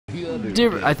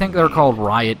I think they're called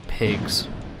riot pigs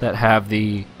that have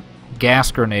the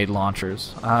gas grenade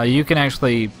launchers. You can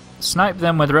actually snipe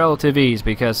them with relative ease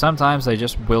because sometimes they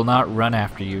just will not run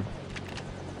after you.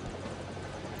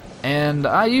 And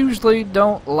I usually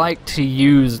don't like to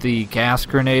use the gas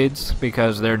grenades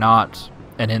because they're not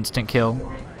an instant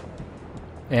kill.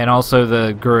 And also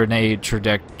the grenade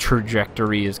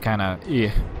trajectory is kind of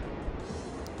eh.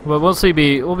 But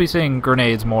we'll be seeing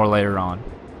grenades more later on.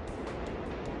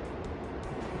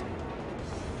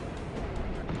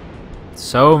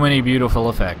 So many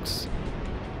beautiful effects.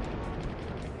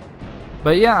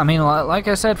 But yeah, I mean, like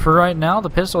I said, for right now, the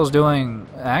pistol's doing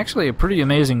actually a pretty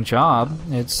amazing job.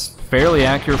 It's fairly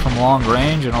accurate from long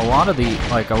range, and a lot of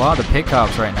the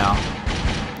pickups right now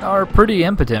are pretty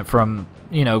impotent from,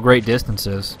 you know, great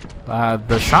distances.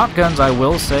 The shotguns, I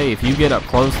will say, if you get up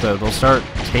close though, they'll start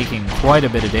taking quite a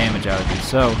bit of damage out of you.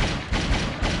 So,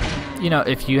 you know,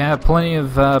 if you have plenty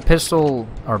of pistol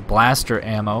or blaster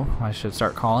ammo, I should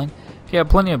start calling. If you have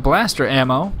plenty of blaster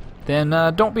ammo, then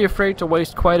don't be afraid to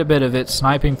waste quite a bit of it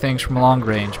sniping things from long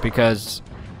range, because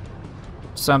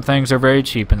some things are very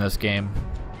cheap in this game,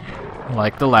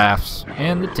 like the laughs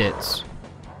and the tits.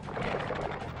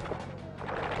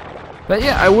 But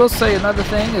yeah, I will say another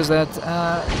thing is that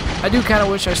I do kind of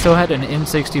wish I still had an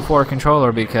N64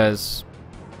 controller, because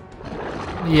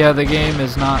yeah, the game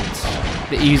is not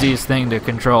the easiest thing to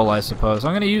control, I suppose.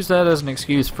 I'm going to use that as an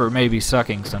excuse for maybe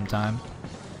sucking sometime.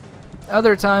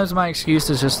 Other times my excuse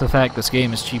is just the fact this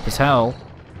game is cheap as hell,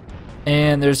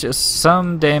 and there's just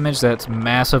some damage that's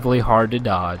massively hard to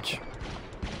dodge.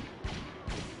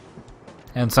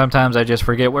 And sometimes I just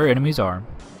forget where enemies are.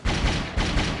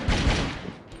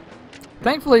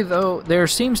 Thankfully though,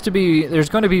 there's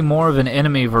going to be more of an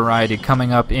enemy variety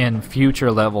coming up in future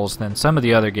levels than some of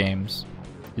the other games.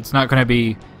 It's not going to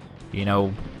be, you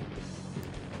know,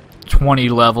 20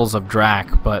 levels of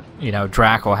Drac, but, you know,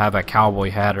 Drac will have a cowboy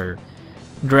hat, or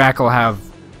Drac will have,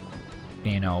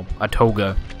 you know, a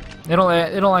toga.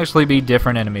 It'll actually be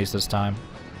different enemies this time.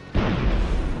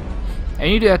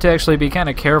 And you do have to actually be kind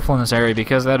of careful in this area,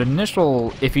 because that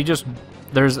initial,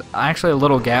 there's actually a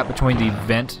little gap between the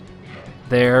vent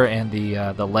there and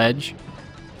the ledge,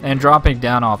 and dropping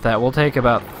down off that will take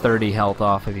about 30 health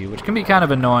off of you, which can be kind of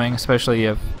annoying, especially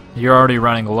if you're already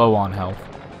running low on health.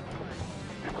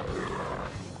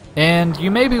 And you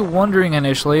may be wondering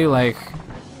initially, like,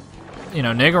 you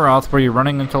know, Niggeroth, were you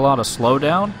running into a lot of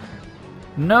slowdown?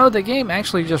 No, the game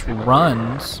actually just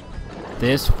runs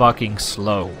this fucking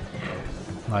slow.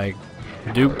 Like,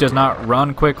 Duke does not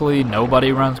run quickly,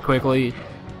 nobody runs quickly.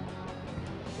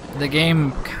 The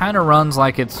game kind of runs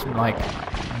like it's, like,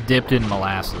 dipped in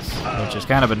molasses, which is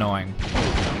kind of annoying.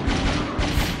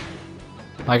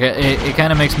 Like, it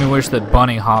kind of makes me wish that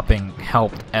bunny hopping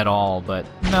helped at all, but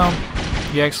no.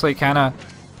 You actually kind of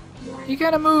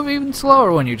move even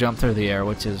slower when you jump through the air,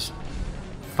 which is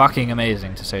fucking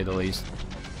amazing, to say the least.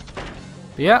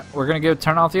 But yeah, we're gonna go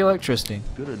turn off the electricity.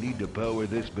 Gonna need to power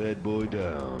this bad boy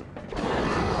down.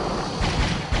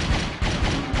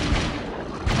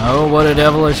 Oh, what a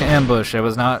devilish ambush. I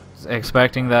was not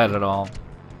expecting that at all.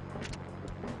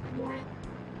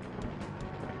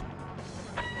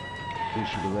 This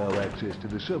should allow access to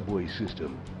the subway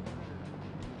system.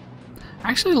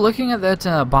 Actually, looking at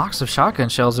that box of shotgun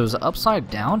shells, it was upside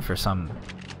down for some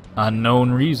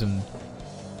unknown reason.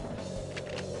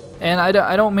 And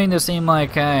I don't mean to seem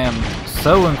like I am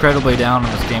so incredibly down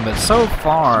on this game, but so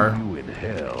far,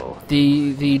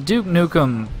 the Duke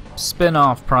Nukem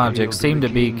spin-off projects seem to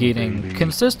be getting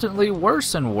consistently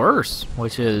worse and worse,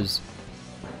 which is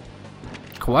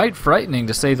quite frightening,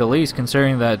 to say the least,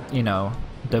 considering that, you know,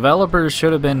 developers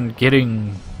should have been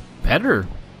getting better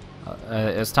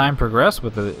as time progressed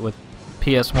with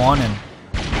PS1 and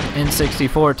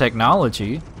N64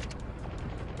 technology.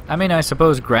 I mean, I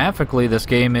suppose graphically this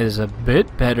game is a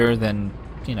bit better than,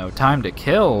 you know, Time to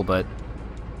Kill, but,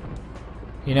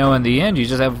 you know, in the end you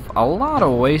just have a lot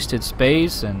of wasted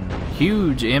space and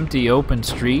huge empty open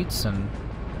streets, and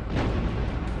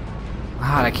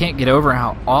God, I can't get over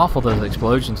how awful those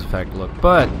explosions effect look.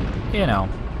 But, you know,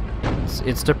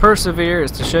 it's to persevere,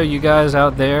 it's to show you guys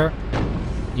out there,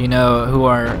 you know,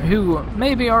 who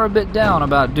maybe are a bit down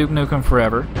about Duke Nukem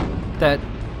Forever, that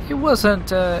it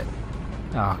wasn't,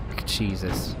 oh,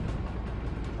 Jesus.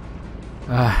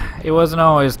 It wasn't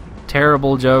always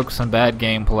terrible jokes and bad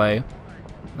gameplay.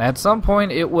 At some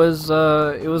point, it was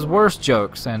worse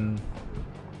jokes and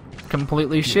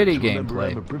completely shitty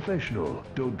gameplay. I'm a professional.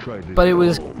 Don't try this. But it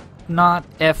was not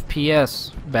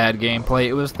FPS bad gameplay.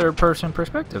 It was third-person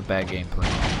perspective bad gameplay.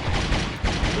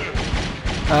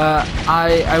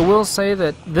 I will say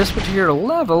that this particular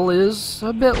level is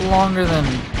a bit longer than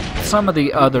some of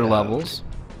the other levels,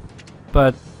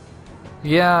 but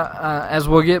yeah, as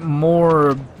we'll get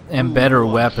more and better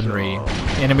weaponry,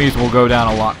 enemies will go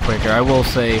down a lot quicker. I will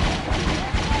say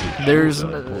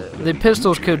the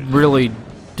pistols could really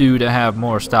do to have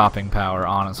more stopping power,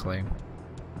 honestly,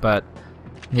 but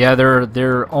yeah,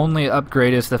 their only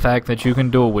upgrade is the fact that you can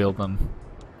dual wield them.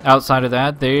 Outside of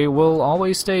that, they will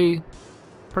always stay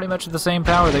pretty much at the same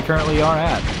power they currently are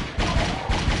at.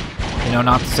 You know,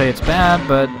 not to say it's bad,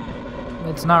 but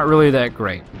it's not really that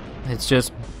great. It's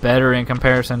just better in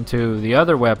comparison to the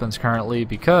other weapons currently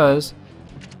because,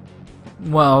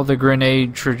 well, the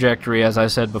grenade trajectory, as I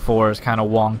said before, is kind of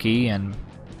wonky, and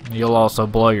you'll also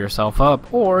blow yourself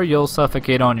up, or you'll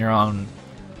suffocate on your own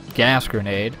gas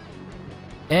grenade.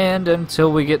 And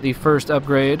until we get the first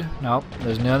upgrade, nope,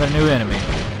 there's another new enemy.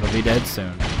 It'll be dead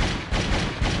soon.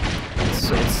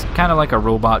 It's kind of like a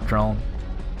robot drone.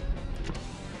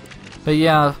 But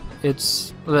yeah,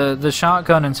 it's the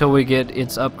shotgun until we get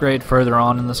its upgrade further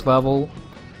on in this level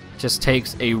just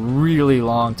takes a really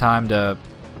long time to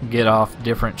get off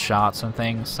different shots and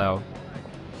things, so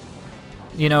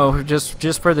you know,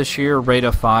 just for the sheer rate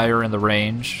of fire and the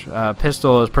range,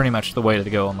 pistol is pretty much the way to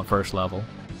go on the first level.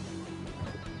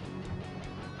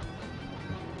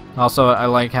 Also, I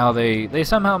like how they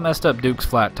somehow messed up Duke's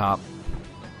flat top.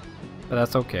 But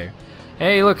that's okay.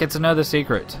 Hey, look, it's another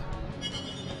secret.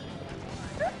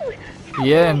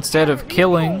 Yeah, instead of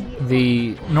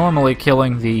normally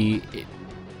killing the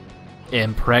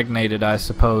impregnated, I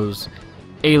suppose,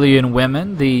 alien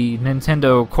women, the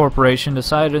Nintendo Corporation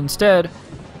decided instead,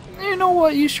 you know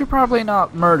what, you should probably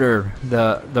not murder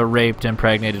the raped,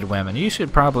 impregnated women. You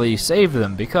should probably save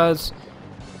them because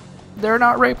they're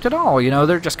not raped at all, you know,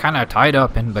 they're just kind of tied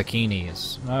up in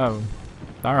bikinis. Oh,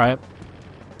 alright.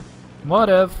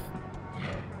 Whatever.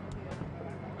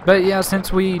 But yeah,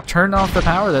 since we turned off the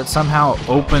power that somehow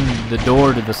opened the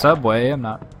door to the subway,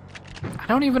 I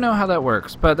don't even know how that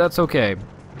works, but that's okay.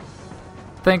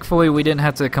 Thankfully, we didn't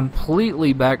have to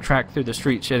completely backtrack through the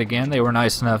street shit again. They were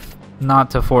nice enough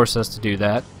not to force us to do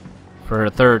that for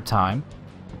a third time.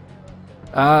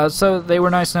 So they were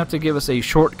nice enough to give us a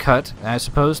shortcut, I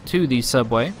suppose, to the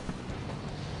subway.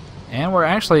 And we're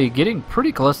actually getting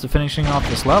pretty close to finishing off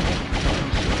this level.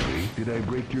 Did I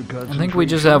break your concentration? I think we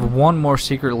just have one more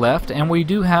secret left, and we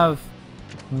do have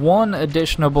one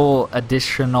additional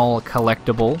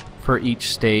collectible for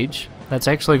each stage. That's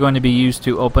actually going to be used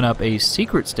to open up a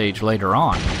secret stage later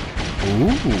on. Ooh.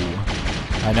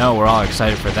 I know, we're all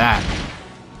excited for that.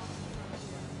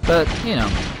 But, you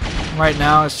know, right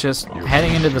now it's just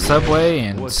heading into the subway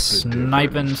and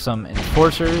sniping some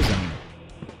enforcers,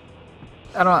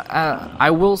 and I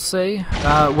will say,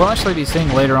 we'll actually be seeing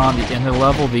later on in the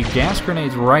level, the gas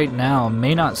grenades right now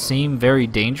may not seem very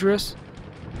dangerous,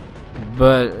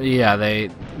 but yeah,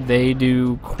 they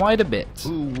do quite a bit.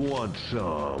 Who wants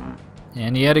some?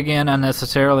 And yet again,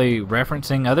 unnecessarily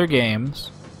referencing other games,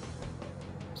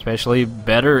 especially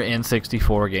better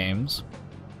N64 games.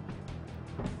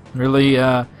 Really,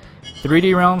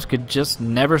 3D Realms could just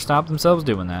never stop themselves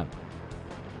doing that.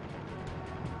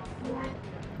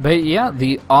 But yeah,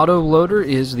 the auto loader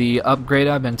is the upgrade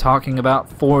I've been talking about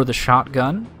for the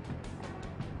shotgun.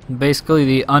 Basically,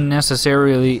 the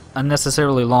unnecessarily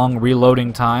long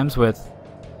reloading times with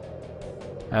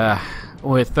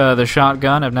the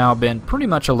shotgun have now been pretty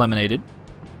much eliminated.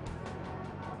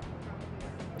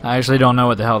 I actually don't know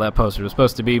what the hell that poster was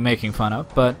supposed to be making fun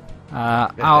of, but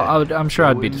I'm sure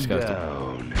I'd be disgusted.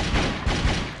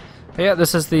 But yeah,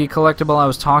 this is the collectible I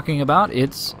was talking about.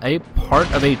 It's a part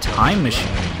of a time machine.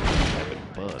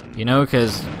 You know,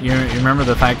 because you remember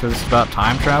the fact that this is about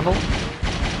time travel?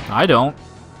 I don't.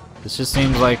 This just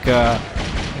seems like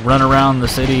run around the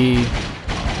city,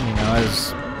 you know,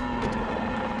 as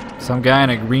some guy in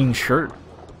a green shirt.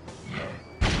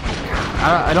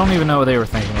 I don't even know what they were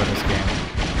thinking with this game.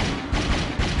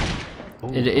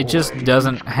 It just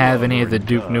doesn't have any of the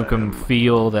Duke Nukem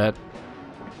feel that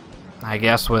I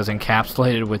guess was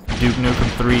encapsulated with Duke Nukem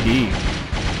 3D.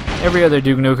 Every other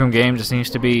Duke Nukem game just seems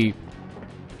to be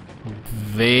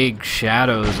vague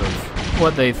shadows of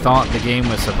what they thought the game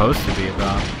was supposed to be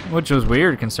about, which was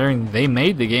weird considering they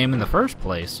made the game in the first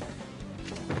place.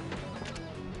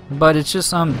 But it's just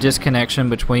some disconnection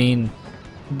between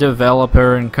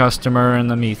developer and customer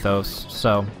and the mythos,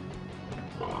 so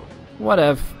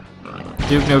whatever.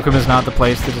 Duke Nukem is not the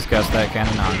place to discuss that kind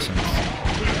of nonsense.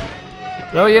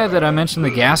 Oh yeah, did I mention the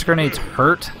gas grenades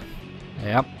hurt?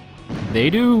 Yep, they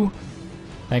do.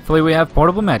 Thankfully we have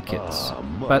portable medkits.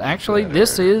 But actually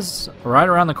this is, right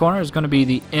around the corner, is going to be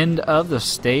the end of the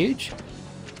stage.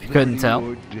 couldn't tell.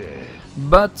 You're dead.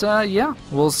 But yeah,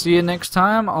 we'll see you next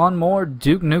time on more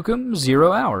Duke Nukem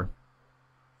 0 Hour.